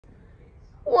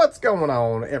What's going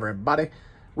on, everybody?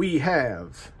 We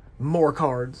have more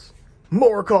cards.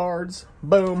 More cards.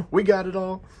 Boom. We got it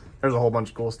all. There's a whole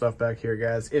bunch of cool stuff back here,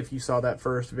 guys. If you saw that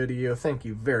first video, thank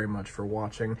you very much for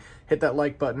watching. Hit that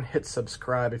like button. Hit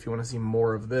subscribe if you want to see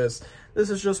more of this. This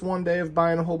is just one day of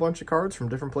buying a whole bunch of cards from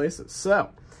different places. So,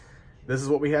 this is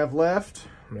what we have left.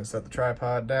 I'm going to set the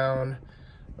tripod down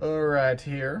right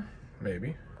here.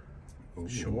 Maybe. Ooh.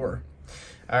 Sure.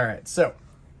 All right, so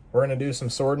we're going to do some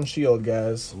Sword and Shield,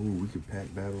 guys. Ooh, we could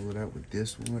pack battle it out with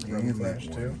this one and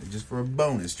that one. Just for a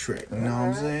bonus track, you know what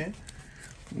I'm saying?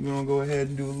 We're going to go ahead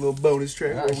and do a little bonus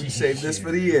track where we save this for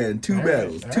the end. Two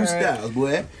battles, two styles,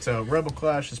 boy. So Rebel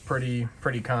Clash is pretty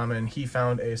common. He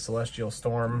found a Celestial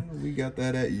Storm. We got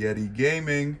that at Yeti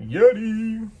Gaming.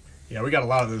 Yeti! Yeah, we got a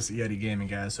lot of this at Yeti Gaming,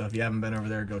 guys. So if you haven't been over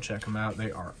there, go check them out.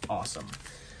 They are awesome.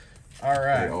 All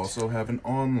right. They also have an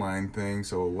online thing,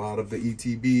 so a lot of the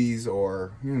ETBs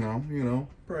are, you know,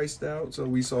 priced out. So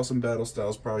we saw some battle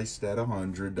styles priced at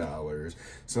 $100,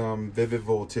 some Vivid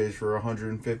Voltage for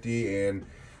 $150, and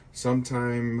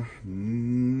sometimes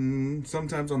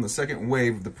on the second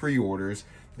wave of the pre-orders,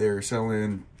 they're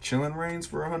selling Chillin' Reigns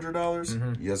for $100.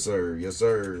 Mm-hmm. Yes, sir. Yes,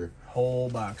 sir. Whole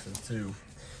boxes too.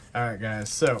 All right,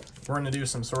 guys. So we're gonna do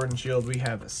some Sword and Shield. We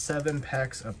have 7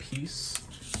 packs a piece.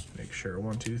 Make sure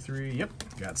 1, 2, 3. Yep,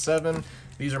 got 7.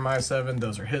 These are my 7.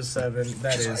 Those are his 7.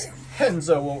 That is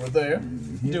Henzo over there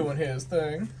doing his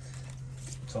thing.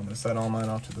 So I'm gonna set all mine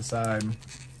off to the side.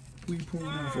 Who you pulling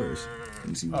out first? Let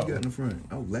me see what you got in the front.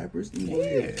 Oh, Lapras?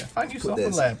 Yeah, find yourself a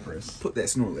Lapras. Put that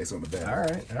Snorlax on the back. All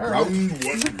right. Round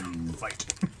 1, fight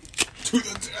to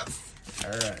the death.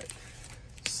 All right.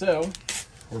 So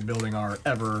we're building our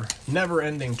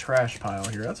never-ending trash pile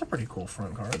here. That's a pretty cool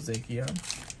front card, Zacian.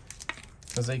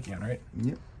 A Zacian, right?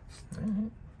 Yep.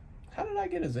 How did I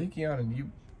get a Zacian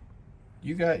and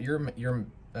you got your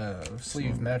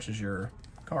sleeve matches your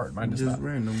card? Mine does just not.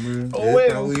 Random, bro. Oh,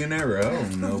 it's probably an error. I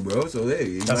don't know, bro. So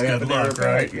hey, that's good luck,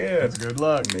 right? Yeah, that's good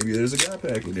luck. Maybe there's a guy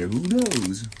pack in there. Who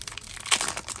knows?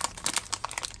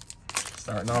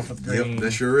 Starting off with green. Yep,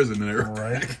 that sure is in there.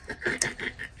 Right.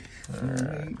 All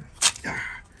right.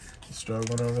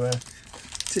 Struggling over there.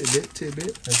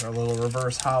 Tidbit. There's our little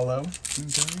reverse hollow.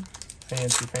 Okay.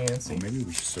 Fancy. Oh, maybe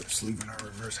we should start sleeving our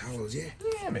reverse hollows, yeah?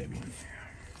 Yeah, maybe.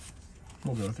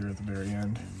 We'll go through at the very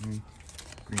end.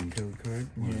 Green code card.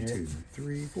 1, 2,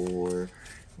 3, 4.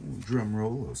 Drum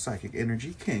roll, a Psychic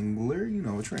Energy, Kingler, you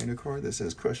know, a trainer card that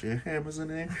says Crush Your Hammers in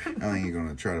there. I ain't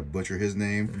gonna try to butcher his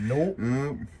name. Nope.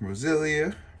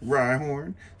 Roselia,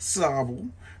 Rhyhorn, Sobble,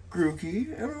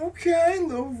 Grookey, and okay,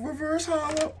 little reverse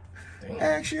hollow. Damn.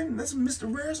 Action. That's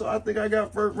Mr. Rare, so I think I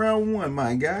got first round 1,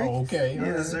 my guy. Oh, okay.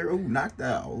 Yes, sir. Oh, knocked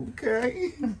out.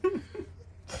 Okay.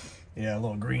 Yeah, a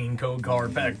little green code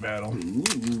card pack battle.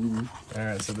 Ooh. All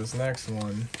right, so this next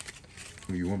one.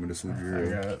 Who you want me to sleep your? I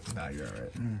got it. Nah, you're all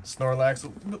right. Snorlax.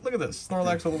 Look at this.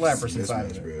 Snorlax with a Lapras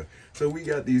inside of it. Bro. So we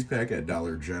got these pack at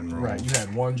Dollar General. Right, you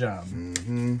had one job.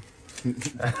 Mm-hmm.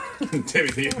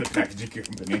 Timothy in the packaging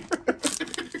company.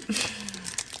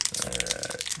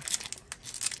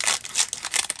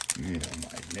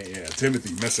 Yeah,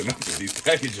 Timothy messing up with these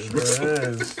packages, bro. There it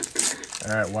is.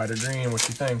 All right, white or green? What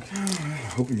you think?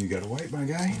 Hoping you got a white, my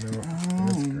guy. No,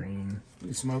 it's green.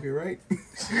 You smoke it, right?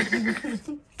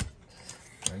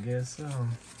 I guess so.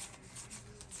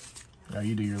 Oh,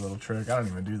 you do your little trick. I don't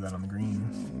even do that on the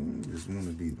green. Just want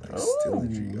to be like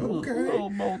Stillagy. Okay. Little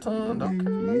Bolton. Okay.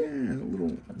 Yeah, a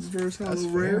little reverse hollow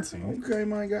rare. Okay,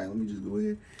 my guy. Let me just go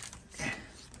ahead.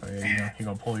 Oh, yeah, you're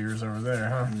gonna pull yours over there,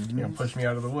 huh? You're gonna push me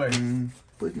out of the way.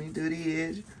 Push me to the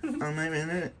edge. I'm not in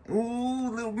it.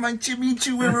 Ooh, little my Jimmy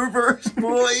Choo in reverse,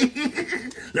 boy.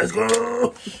 Let's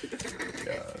go.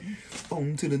 God.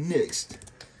 On to the next.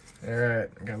 All right,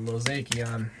 I got a little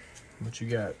Zacian. What you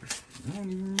got? I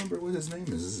don't even remember what his name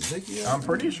is. Is it Zacian? I'm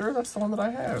pretty sure that's the one that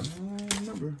I have. I don't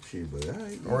remember. Shit, but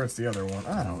or it's the other one.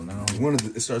 I don't know.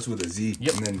 It starts with a Z,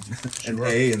 yep. and then an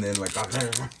A, and then like.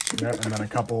 Yep, and then a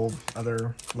couple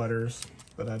other letters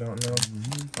that I don't know.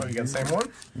 Oh, you got the same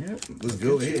one? Yep. Let's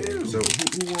go ahead. So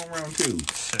who won round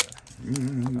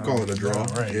 2? Call it a draw.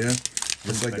 Right. Yeah.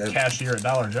 Just like the cashier at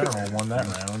Dollar General won that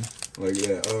round. Like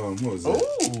that. What was that?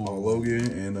 Oh,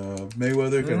 Logan and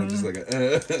Mayweather, kind of just like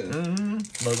a.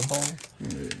 Logan Paul.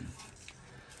 Yeah.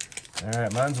 All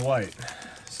right, mine's white.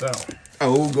 So.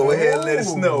 Oh, go ahead, let it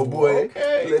snow, boy.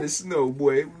 Okay. Let it snow,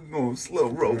 boy. We're gonna slow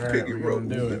roll, right, pick and roll.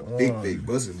 Do it. Big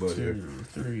buzzing butter. 2,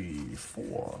 3,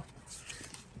 4.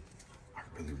 I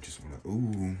really just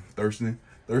wanna.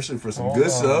 Thirsting for some good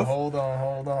stuff. Hold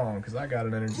on, because I got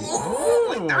an energy.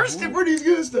 Ooh, thirsty for these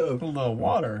good stuff. A little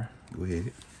water. Go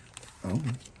ahead. Oh.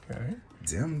 Okay.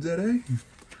 Damn, today.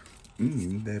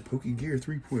 That Pokegear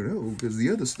 3.0, because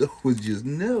the other stuff was just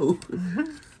no.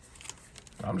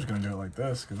 I'm just gonna do it like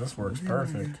this because this works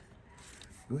perfect.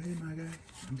 Go ahead, my guy.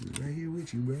 I'm just right here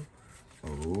with you, bro.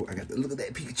 Oh, I got the look at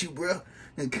that Pikachu, bro.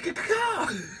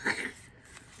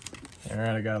 All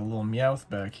right, I got a little Meowth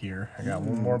back here. I got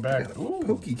one more back. Ooh.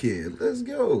 Pokekid, let's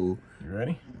go. You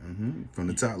ready? From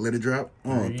the top, let it drop.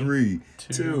 On 3,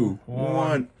 2,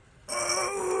 1.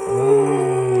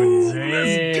 Oh, damn.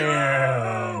 Let's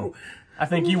go. I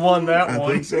think you won that one. I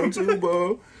think so too,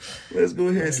 bro. Let's go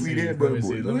ahead and sweet that butter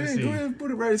boy. Let me see. Go ahead and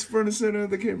put it right in front and center of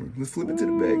the camera. Let's flip it to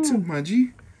the back too, my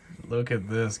G. Look at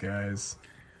this, guys.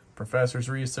 Professor's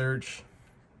Research,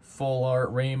 full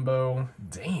art rainbow.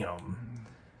 Damn.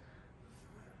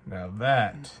 Now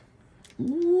that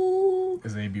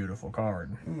is a beautiful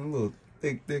card. A little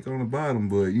thick on the bottom,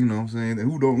 but you know what I'm saying?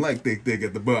 Who don't like thick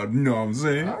at the bottom? You know what I'm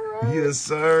saying? All right. Yes,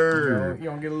 sir. You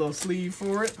don't get a little sleeve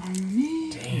for it? Oh,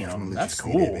 yeah. Damn, that's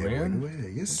cool,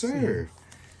 man. Yes, sir.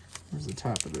 Where's the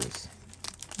top of this?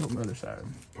 Oh, other side.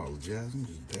 Apologizing,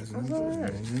 just passing That's it all through.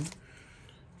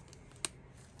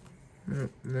 right.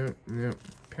 Nope.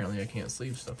 Apparently I can't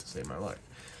sleeve stuff to save my life.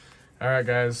 All right,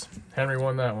 guys. Henry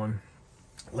won that one.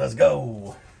 Let's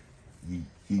go.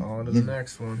 On to the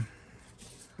next one.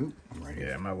 Oop, I'm right here.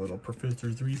 Yeah, my little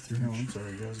Professor's Research. No, I'm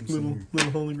sorry, guys. Little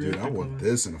holy grail. Dude, I want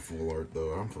this in a full art,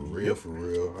 though. I'm for real.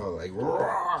 I was like,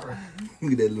 roar.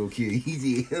 Look at that little kid. He's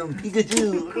a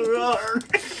Pikachu. Roar.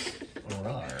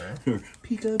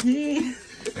 Pikachu.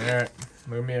 All right.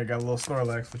 Look at me. I got a little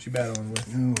Snorlax. What you battling with?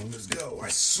 Oh, let's go. I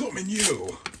summon you.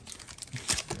 All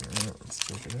right, let's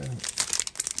check it out.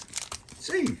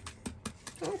 See.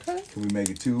 Okay. Can we make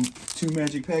it two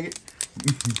magic packet?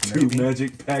 Maybe. Two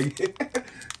magic packet.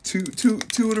 two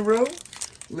in a row.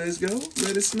 Let's go.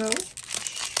 Let it snow.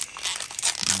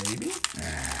 Maybe.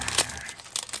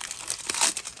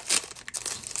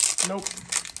 Nope.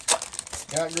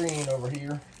 Got green over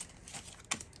here.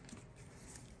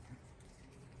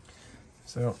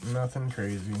 So nothing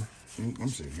crazy. I'm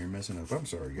sitting here messing up. I'm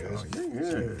sorry, guys. Oh, you're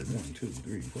good. 1, 2,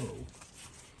 3, 4.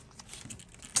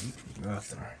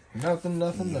 Nothing.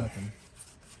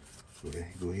 Go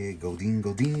ahead. Go Dean.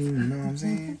 You know what I'm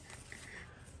saying?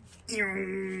 I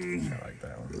like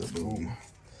that one. That's Boom. cool.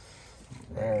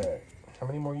 All right. How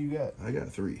many more you got? I got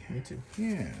 3. Me too.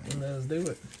 Yeah. Let's do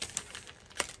it.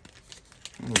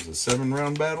 That was a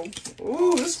 7-round battle.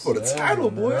 Ooh, this is for the title,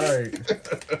 boy. Right.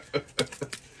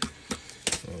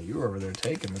 Yeah, you were over there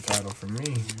taking the title from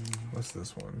me. What's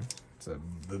this one? It's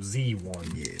the Z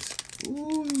one. Yes.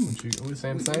 Ooh. We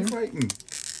same? We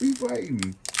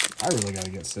fighting. I really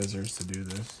gotta get scissors to do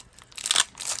this.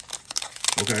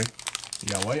 Okay. You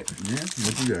got white? Yeah.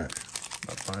 What you got?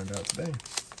 About to find out today.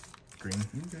 Green.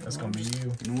 Okay, That's gonna be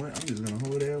you. You know what? I'm just gonna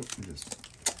hold it out and just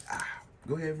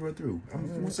go ahead and run through. I'm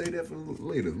gonna say that for a little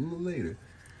later.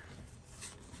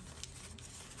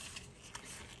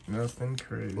 Nothing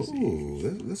crazy. Ooh,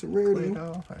 that's a rare Clay one.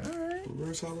 doll. All right.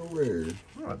 Reverse hollow rare.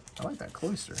 Oh, I like that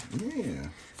cloister. Yeah.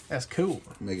 That's cool.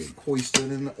 Make it cloister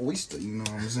than the oyster, you know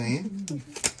what I'm saying?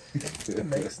 It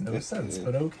makes no sense,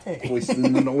 but okay. Cloister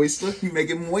than an oyster, you make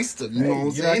it moister, you know what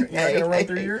I'm saying? You're not gonna run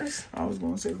through yours? I was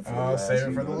gonna save it for the I'll last. save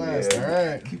it for the last. All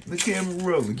right. Keep the camera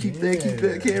rolling. Keep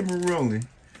that camera rolling.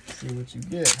 See what you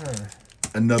get, huh?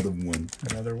 Another one.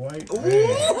 Another white. Ooh. Hey.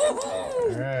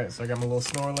 All right, so I got my little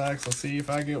Snorlax. Let's see if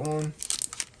I get one.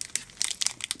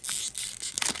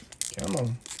 Come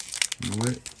on. You know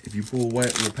what? If you pull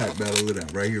white, we'll pack battle it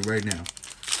out right here, right now.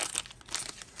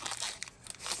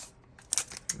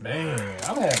 Man,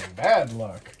 I'm having bad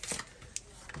luck.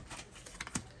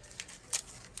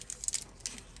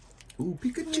 Ooh,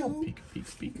 Pikachu.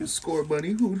 Pika. Score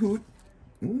bunny. Hoot.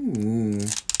 Ooh.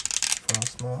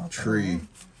 Frostmoth.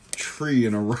 Tree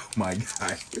in a row, my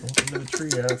guy. Welcome to the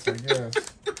tree house, I guess.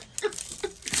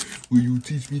 Will you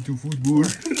teach me to football?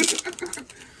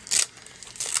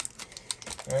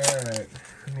 Alright.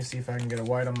 Let me see if I can get a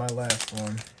white on my last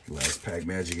one. Last pack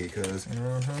magic it, cuz.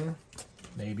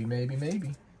 Maybe.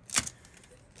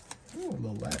 Ooh, a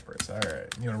little Lapras.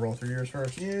 Alright. You want to roll through yours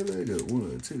first? Yeah, let go.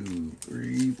 1, 2,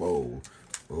 3, 4.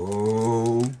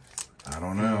 Oh, I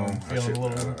don't know. I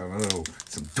don't know.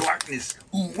 Some darkness.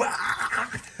 Ooh,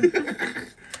 ah.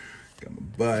 Got my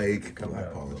bike. I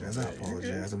apologize.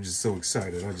 I'm just so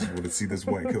excited. I just want to see this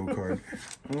white code card.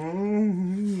 Oh,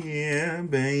 yeah,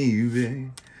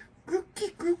 baby.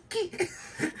 Cookie.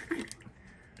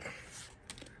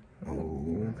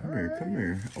 Oh, come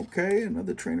here. Okay,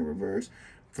 another trainer reverse.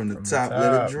 From the top,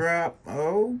 let it drop.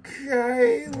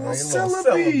 Okay, little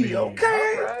Celebi.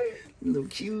 Okay, right. little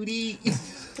cutie.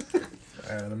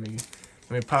 Alright, let me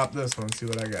pop this one. See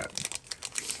what I got.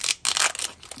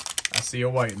 I I see a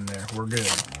white in there. We're good.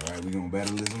 All right, we're going to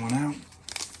battle this one out.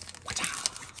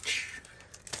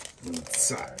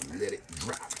 Let it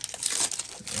drop.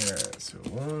 All right, so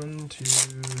 1, 2,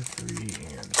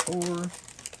 3, and 4.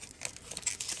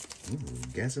 Ooh,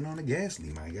 gassing on the gas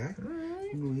lead, my guy. All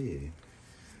right. Go ahead.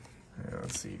 All right,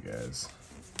 let's see, guys.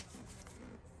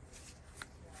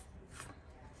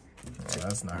 Oh,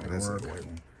 that's not going to work.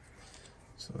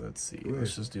 So let's see.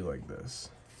 Let's just do like this.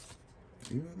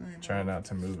 Try not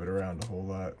to move it around a whole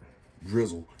lot.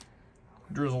 Drizzle.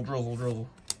 Drizzle, drizzle, drizzle.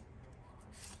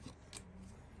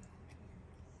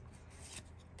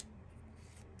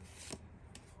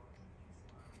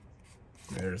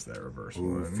 There's that reverse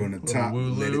one. From the top,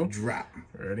 let it drop.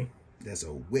 Ready? That's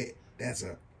a wet. That's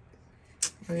a...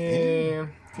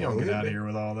 Man, if you don't get out of here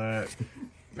with all that.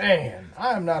 Man, I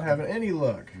am not having any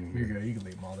luck. Here you go. You can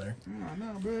leave them all there. Oh,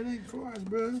 no, bro. They cars,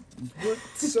 bro. But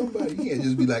somebody can't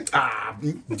just be like,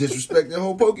 disrespect the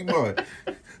whole Pokemon.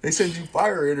 They send you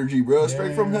fire energy, bro.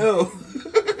 Straight from hell.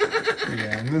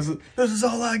 Yeah, and this is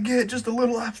all I get. Just a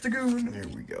little obstacle. There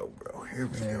we go, bro. Here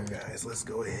we go, guys. Let's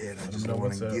go ahead. I just don't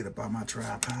want to get up on my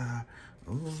tripod.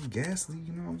 Oh, ghastly,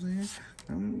 you know what I'm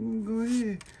saying? Go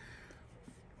ahead.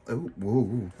 Oh,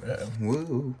 whoa.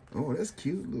 Whoa. Oh, that's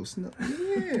cute. Little snuff.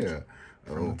 Yeah.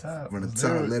 From the top. From the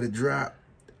top, let it drop.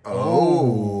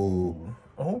 Oh.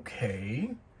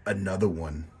 Okay. Another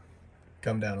one.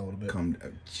 Come down a little bit.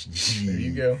 There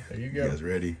you go. There you go. You guys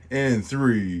ready? And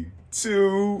 3,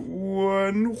 2,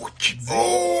 1.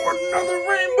 Oh, another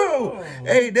rainbow.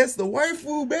 Hey, that's the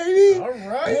waifu, baby. All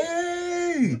right.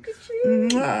 Hey. Look at you.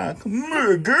 Come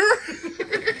here, girl.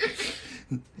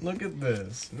 Look at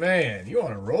this. Man, you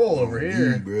on a roll over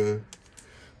here. Bro.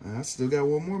 I still got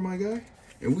one more, my guy.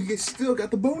 And we still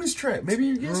got the bonus track. Maybe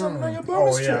you get something on your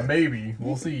bonus track. Oh, yeah, maybe.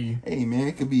 We'll see. Hey, man,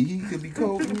 it could be heat, could be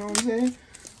cold, you know what I'm saying?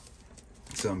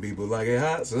 Some people like it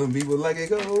hot, some people like it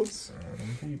cold. Some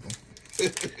people.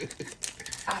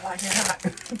 I like it hot.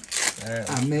 Right.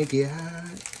 I make it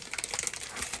hot.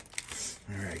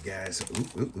 All right, guys.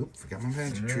 Oop, forgot my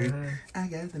magic trick. I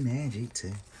got the magic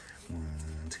trick. 1,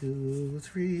 2,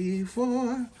 3,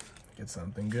 4. Get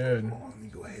something good. Oh, let me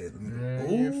go ahead.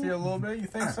 You feel a little bit? You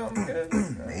think something good?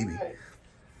 Maybe. Right.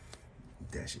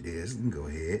 That shit is. Let me go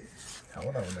ahead.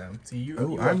 Hold on now. See,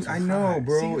 you. I know,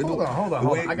 bro. See, hold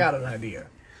on. I got an idea.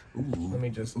 Ooh. Let me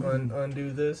just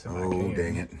undo this. Oh,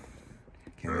 dang it.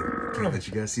 Can't let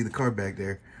you guys see the card back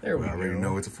there. There we go. I already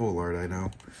know it's a full art, I know.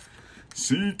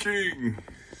 Seeking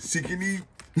Eat.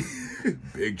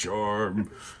 Big charm.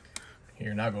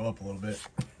 Here, now go up a little bit.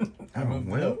 Oh,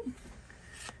 well.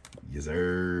 Yes,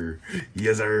 sir.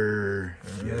 Yes, sir.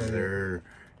 Yes, sir.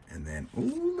 And then,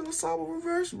 ooh, little Sabo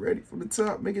reverse. Ready from the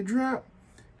top. Make it drop.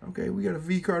 Okay, we got a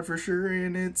V card for sure.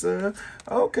 And it's,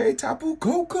 okay, Tapu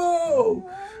Koko.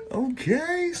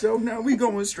 Okay, so now we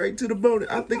going straight to the bonus.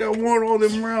 I think I won all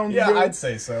them rounds. Yeah, bro. I'd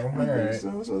say so. All right.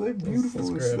 So they're beautiful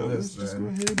and stuff. Let's just go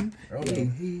ahead and...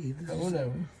 Oh,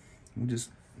 no. We'll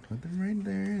just put them right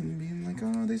there and being like,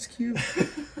 oh, that's cute.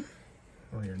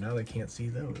 Well, here, now they can't see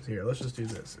those. Here, let's just do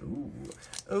this.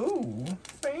 Ooh,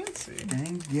 fancy.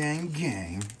 Gang.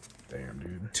 Damn,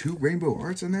 dude. 2 rainbow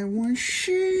arts on that one.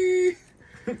 Shee.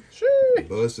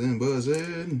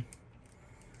 Buzzing.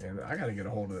 And I gotta get a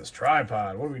hold of this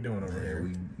tripod. What are we doing over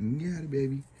here? We got it,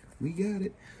 baby. We got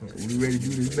it. So we ready to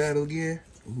do this battle again?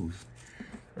 Ooh.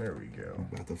 There we go. I'm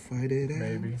about to fight it out.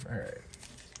 Maybe. All right.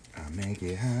 I make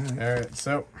it hot. All right,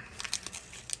 so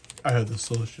I had the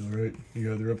Celestial, right? You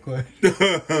got the Replicant?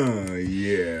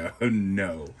 Yeah,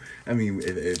 no. I mean,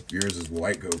 if yours is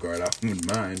white go-kart, I wouldn't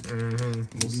mind.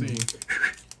 We'll see.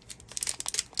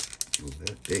 Ooh,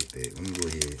 that's thick. Let me go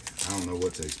ahead. I don't know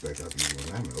what to expect out of these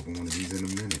ones. I haven't opened one of these in a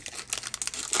minute.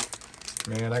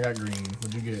 Man, I got green.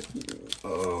 What'd you get?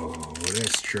 Oh,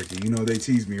 that's tricky. You know, they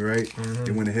teased me, right?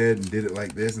 They went ahead and did it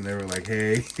like this, and they were like,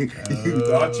 hey, you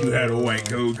thought you had a white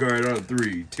code card on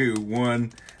 3, 2,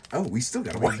 1. Oh, we still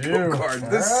got a white code card.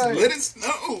 Right. Let it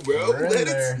snow, bro. Let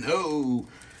it snow.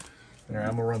 All right,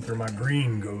 I'm going to run through my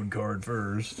green code card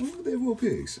first. Oh, they're little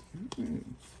pigs.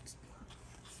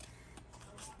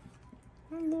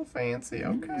 A little fancy,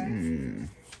 okay.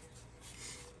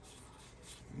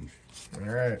 All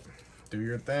right. Do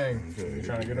your thing. Okay, you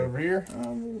trying to get over here?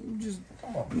 Just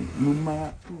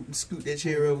scoot that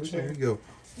chair over. There we go.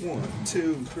 1,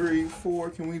 2, 3, 4.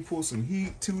 Can we pull some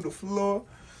heat to the floor?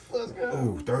 Let's go.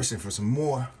 Oh, thirsting for some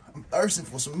more. I'm thirsting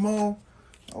for some more.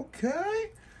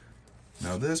 Okay.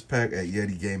 Now this pack at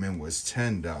Yeti Gaming was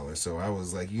 $10, so I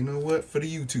was like, you know what? For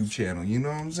the YouTube channel, you know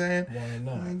what I'm saying? Why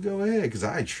not? Go ahead, because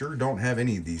I sure don't have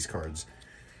any of these cards.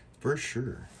 For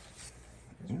sure.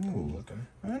 These are cool looking.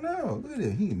 I know. Look at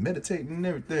it. He meditating and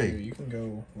Here, everything. you can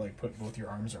go like put both your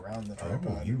arms around the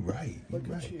tripod. Oh, you right. Look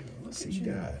at you. Look See at you.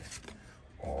 God.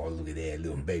 Oh, look at that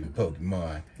little baby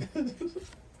Pokemon.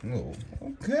 Oh,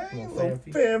 okay, little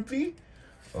Pampy.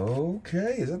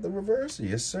 Okay, is that the reverse?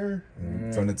 Yes, sir.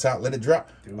 From the top, let it drop.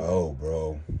 Oh,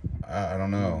 bro. I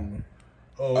don't know.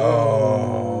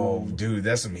 Oh, dude,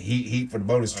 that's some heat for the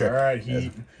bonus track. All right,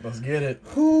 heat. Let's get it.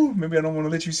 Whew, maybe I don't want to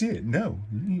let you see it. No.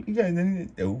 You got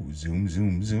oh, zoom,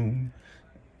 zoom, zoom.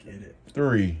 Get it.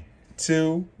 3,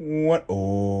 2, 1.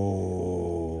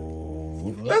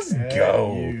 Oh, let's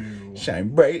go. You. Shine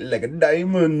bright like a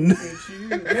diamond. Look at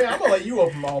you. Yeah, I'm gonna let you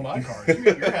open all my cards.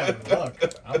 You're having luck.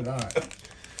 I'm not.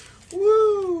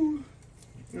 Woo!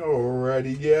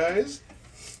 Alrighty, guys.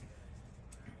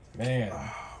 Man.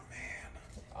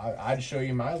 I'd show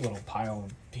you my little pile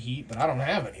of heat, but I don't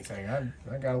have anything. I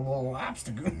got a little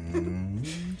obstacle.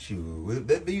 Sure. Will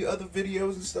there be other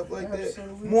videos and stuff like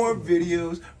Absolutely. that? More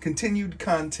videos, continued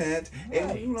content,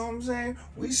 and you know what I'm saying?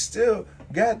 We still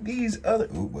got these other.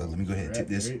 Ooh, well, let me go ahead and tip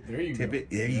this. There you Tip go. it.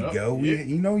 There you Yep. go. Yep.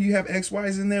 You know you have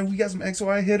XYs in there. We got some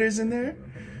XY hitters in there.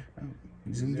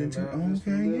 Zoomed Zoom into. out just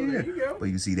a Okay, little. yeah. There you go. But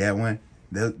you see that one?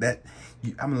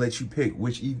 I'm gonna let you pick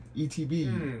which ETB if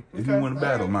you okay. want to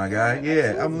battle, my guy.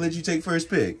 Yeah, I'm gonna let you take first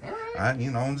pick. All right.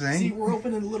 You know what I'm saying? See, we're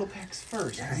opening the little packs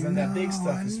first, because then that big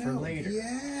stuff is for later.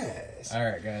 Yes. All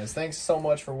right, guys. Thanks so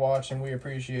much for watching. We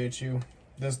appreciate you.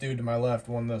 This dude to my left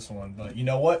won this one, but you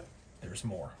know what? There's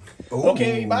more. Ooh.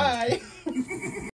 Okay, bye.